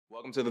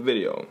Welcome to the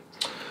video.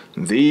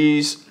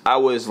 These I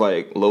was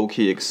like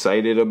low-key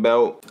excited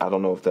about. I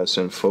don't know if that's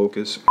in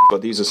focus,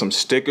 but these are some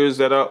stickers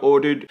that I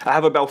ordered. I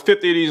have about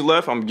 50 of these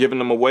left. I'm giving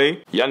them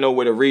away. Y'all know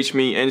where to reach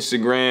me: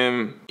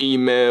 Instagram,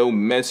 email,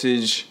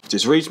 message.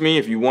 Just reach me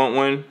if you want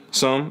one.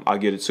 I'll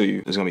get it to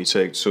you. It's gonna be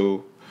take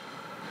 2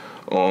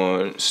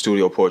 on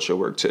studio portrait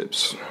work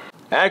tips.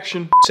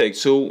 Action. Take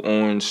 2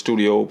 on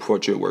studio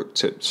portrait work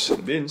tips.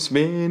 Been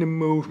spending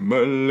most of my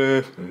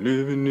life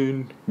living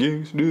in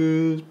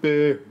gangster's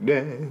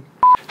paradise.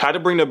 How to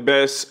bring the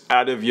best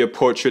out of your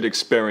portrait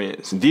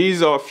experience.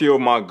 These are a few of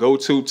my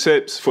go-to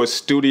tips for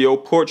studio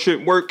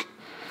portrait work.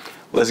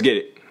 Let's get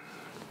it.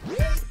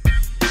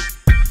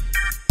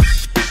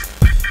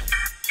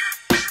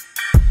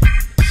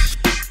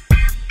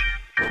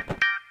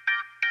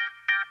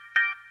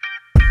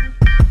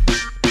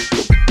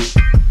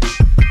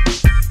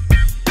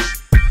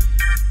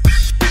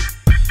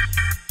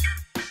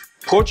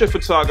 Portrait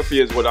photography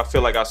is what I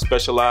feel like I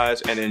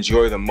specialize and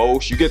enjoy the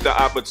most. You get the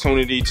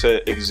opportunity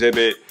to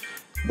exhibit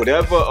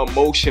whatever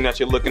emotion that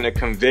you're looking to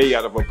convey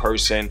out of a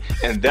person,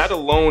 and that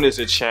alone is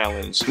a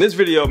challenge. In this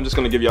video, I'm just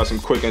gonna give y'all some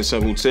quick and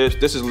simple tips.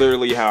 This is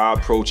literally how I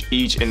approach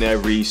each and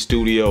every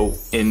studio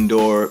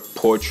indoor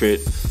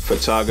portrait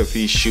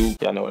photography shoot.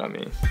 Y'all know what I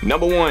mean.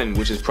 Number 1,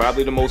 which is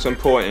probably the most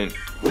important,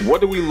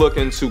 what are we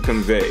looking to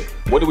convey?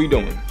 What are we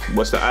doing?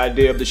 What's the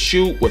idea of the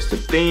shoot? What's the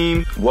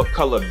theme? What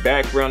color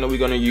background are we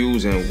gonna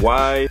use and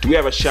why? Do we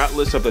have a shot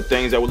list of the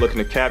things that we're looking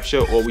to capture,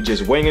 or are we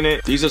just winging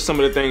it? These are some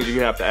of the things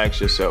you have to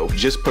ask yourself.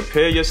 Just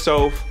prepare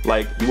yourself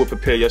like you would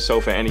prepare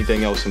yourself for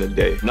anything else in the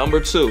day. Number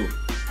 2,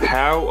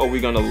 how are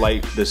we gonna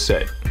light the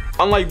set?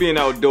 Unlike being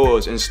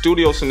outdoors, in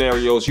studio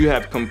scenarios, you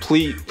have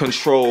complete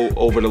control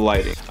over the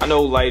lighting. I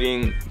know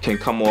lighting can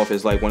come off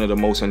as like one of the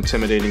most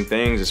intimidating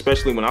things,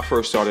 especially when I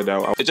first started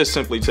out. It just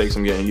simply takes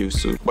some getting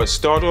used to. But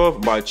start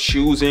off by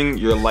choosing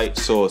your light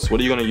source. What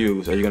are you gonna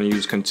use? Are you gonna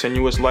use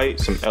continuous light,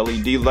 some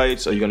LED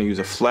lights? Are you gonna use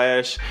a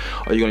flash?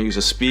 Are you gonna use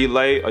a speed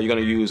light? Are you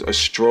gonna use a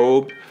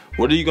strobe?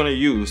 What are you gonna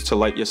use to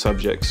light your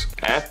subjects?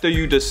 After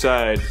you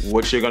decide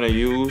what you're gonna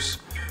use,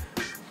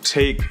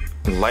 take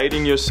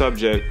lighting your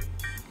subject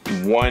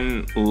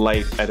one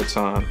light at a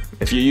time.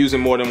 If you're using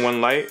more than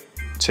one light,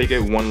 take it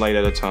one light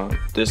at a time.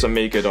 This will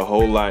make it a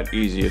whole lot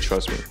easier,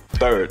 trust me.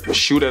 Third,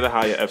 shoot at a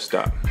higher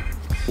f-stop.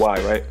 Why,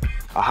 right?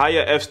 A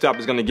higher f-stop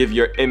is gonna give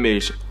your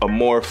image a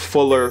more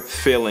fuller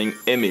feeling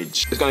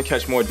image. It's gonna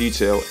catch more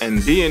detail,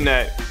 and being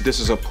that this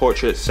is a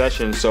portrait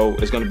session, so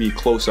it's gonna be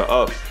closer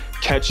up,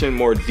 catching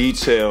more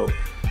detail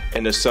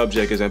in the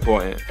subject is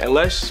important.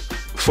 Unless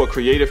for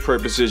creative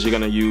purposes you're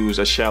gonna use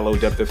a shallow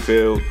depth of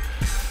field,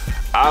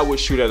 I would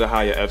shoot at a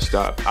higher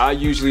f-stop. I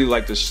usually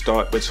like to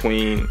start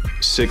between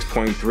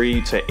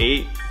 6.3 to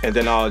 8, and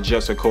then I'll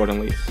adjust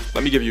accordingly.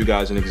 Let me give you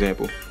guys an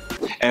example.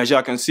 As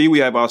y'all can see, we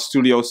have our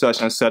studio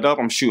session set up.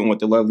 I'm shooting with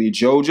the lovely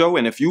JoJo,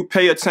 and if you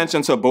pay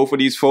attention to both of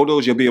these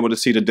photos, you'll be able to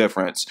see the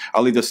difference.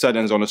 I'll leave the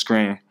settings on the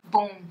screen.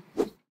 Boom.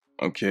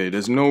 Okay,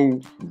 there's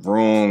no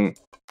wrong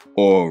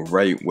or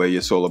right way.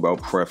 It's all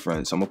about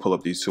preference. I'm gonna pull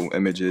up these 2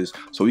 images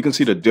so we can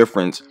see the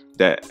difference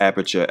that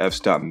aperture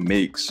f-stop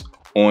makes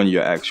on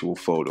your actual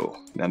photo.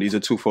 Now these are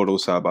 2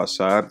 photos side by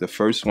side. The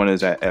first one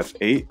is at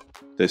f8,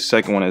 the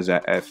second one is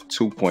at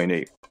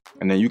f2.8,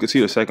 and then you can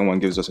see the second one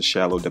gives us a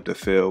shallow depth of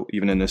field.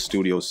 Even in this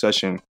studio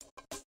session,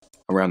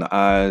 around the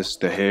eyes,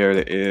 the hair,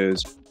 the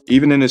ears,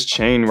 even in this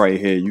chain right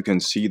here, you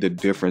can see the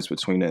difference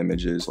between the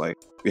images. Like,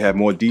 we have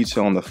more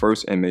detail on the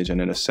first image,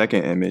 and in the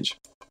second image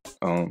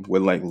we're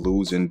like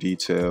losing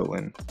detail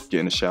and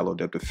getting a shallow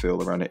depth of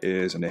field around the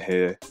ears and the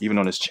hair, even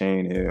on this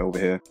chain here over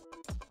here.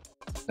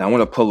 Now I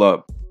want to pull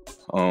up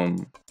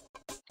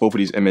both of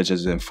these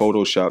images in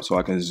Photoshop so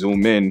I can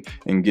zoom in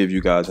and give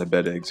you guys a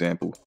better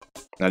example.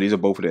 Now these are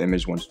both of the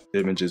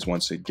images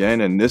once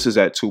again, and this is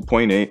at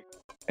 2.8,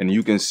 and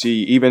you can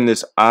see even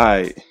this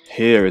eye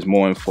here is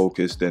more in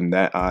focus than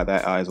that eye.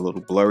 That eye is a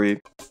little blurry,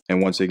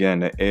 and once again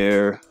the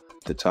air,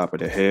 the top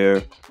of the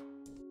hair,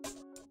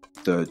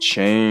 the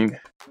chain,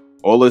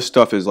 all this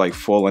stuff is like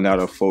falling out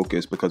of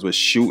focus because we're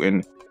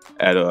shooting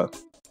at a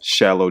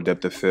shallow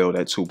depth of field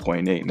at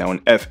 2.8. Now in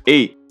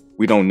f8,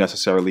 we don't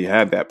necessarily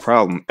have that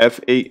problem.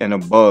 F8 and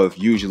above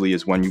usually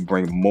is when you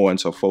bring more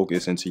into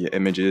focus into your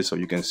images, so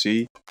you can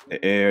see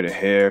the air, the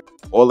hair,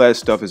 all that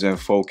stuff is in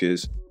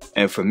focus.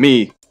 And for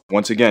me,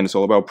 once again, it's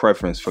all about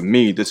preference. For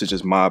me, this is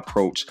just my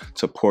approach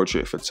to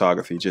portrait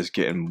photography, just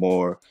getting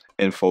more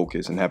in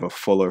focus and have a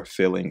fuller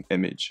feeling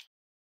image.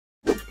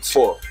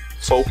 4,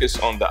 focus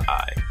on the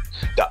eye.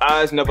 The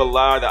eyes never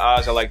lie. The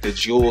eyes are like the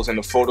jewels in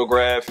the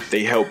photograph.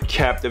 They help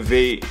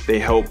captivate, they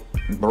help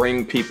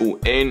bring people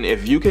in.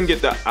 If you can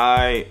get the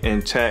eye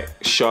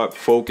intact, sharp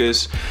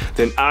focus,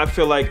 then I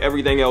feel like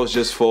everything else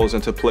just falls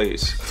into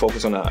place.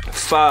 Focus on the eye.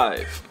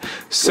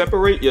 5,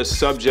 separate your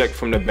subject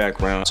from the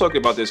background. I talked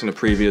about this in the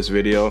previous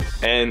video,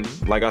 and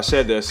like I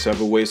said, there's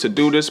several ways to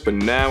do this, but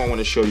now I want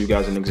to show you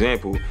guys an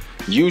example.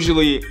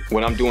 Usually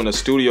when I'm doing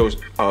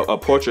a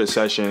portrait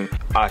session,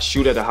 I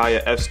shoot at a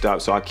higher f-stop,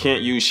 so I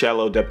can't use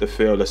shallow depth of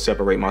field to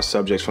separate my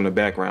subjects from the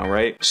background,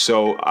 right?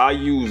 So I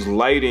use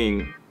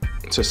lighting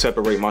to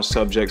separate my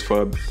subjects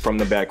from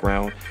the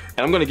background.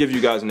 And I'm gonna give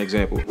you guys an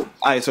example.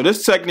 All right, so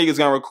this technique is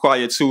gonna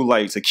require 2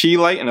 lights, a key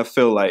light and a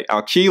fill light.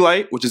 Our key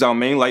light, which is our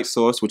main light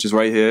source, which is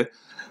right here,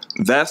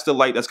 that's the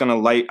light that's gonna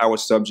light our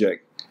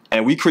subject.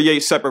 And we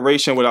create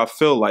separation with our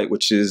fill light,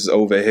 which is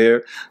over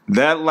here.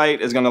 That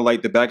light is gonna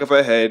light the back of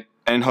her head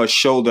and her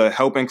shoulder,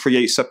 helping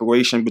create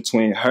separation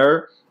between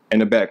her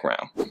and the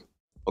background.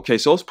 Okay,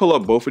 so let's pull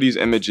up both of these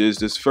images.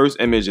 This first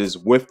image is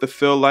with the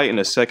fill light and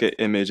the second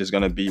image is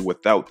gonna be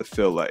without the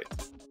fill light.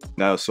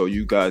 Now, so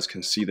you guys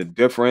can see the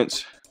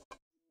difference.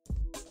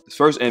 This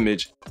first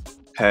image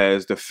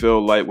has the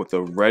fill light with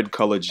a red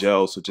color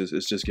gel, so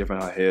it's just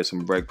giving her hair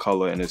some red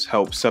color and it's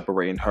helped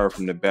separating her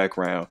from the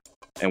background.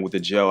 And with the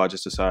gel, I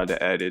just decided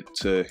to add it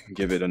to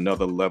give it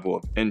another level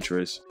of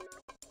interest.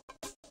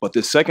 But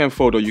the second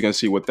photo you can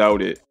see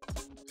without it,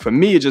 for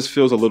me, it just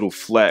feels a little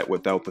flat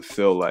without the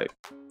fill light.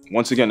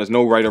 Once again, there's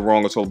no right or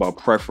wrong, it's all about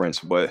preference.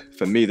 But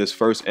for me, this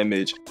first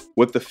image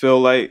with the fill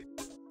light,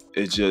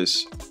 it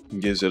just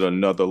gives it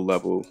another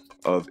level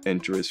of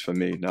interest for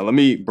me. Now, let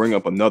me bring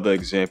up another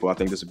example. I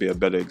think this would be a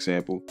better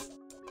example.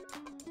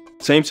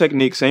 Same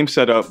technique, same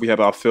setup. We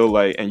have our fill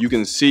light and you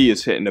can see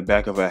it's hitting the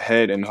back of her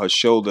head and her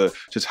shoulder,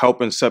 just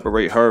helping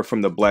separate her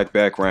from the black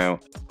background.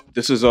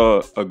 This is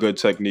a good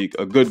technique,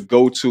 a good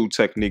go-to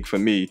technique for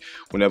me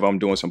whenever I'm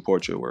doing some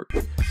portrait work.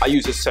 I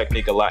use this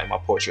technique a lot in my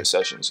portrait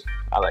sessions.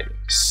 I like it.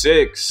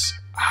 6,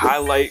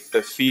 highlight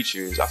the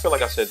features. I feel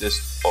like I said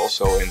this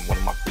also in one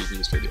of my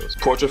previous videos.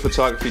 Portrait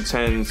photography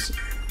tends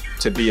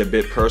to be a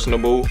bit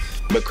personable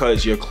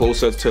because you're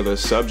closer to the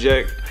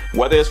subject.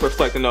 Whether it's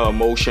reflecting an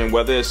emotion,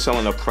 whether it's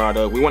selling a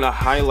product, we want to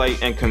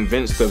highlight and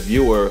convince the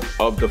viewer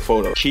of the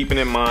photo. Keeping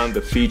in mind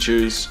the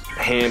features,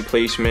 hand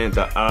placement,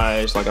 the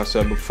eyes, like I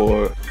said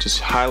before, just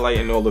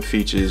highlighting all the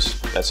features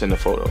that's in the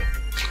photo.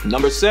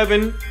 Number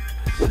 7,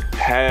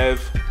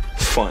 have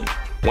fun.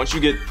 Once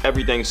you get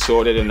everything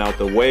sorted and out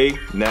the way,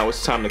 now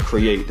it's time to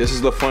create. This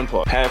is the fun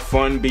part. Have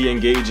fun, be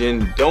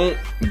engaging, don't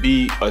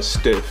be a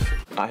stiff.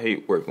 I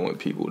hate working with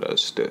people that are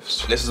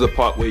stiffs. This is the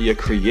part where you're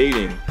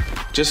creating.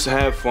 Just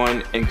have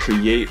fun and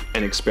create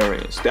an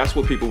experience. That's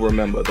what people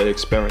remember, the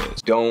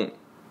experience. Don't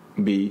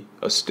be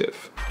a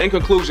stiff. In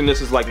conclusion, this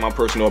is like my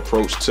personal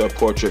approach to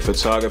portrait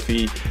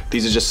photography.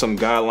 These are just some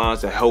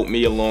guidelines that help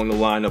me along the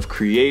line of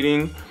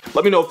creating.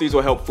 Let me know if these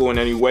were helpful in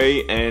any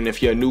way, and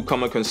if you're a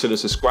newcomer, consider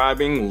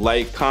subscribing,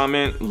 like,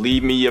 comment,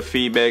 leave me your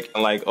feedback,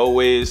 and like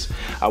always,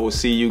 I will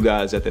see you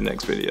guys at the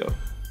next video.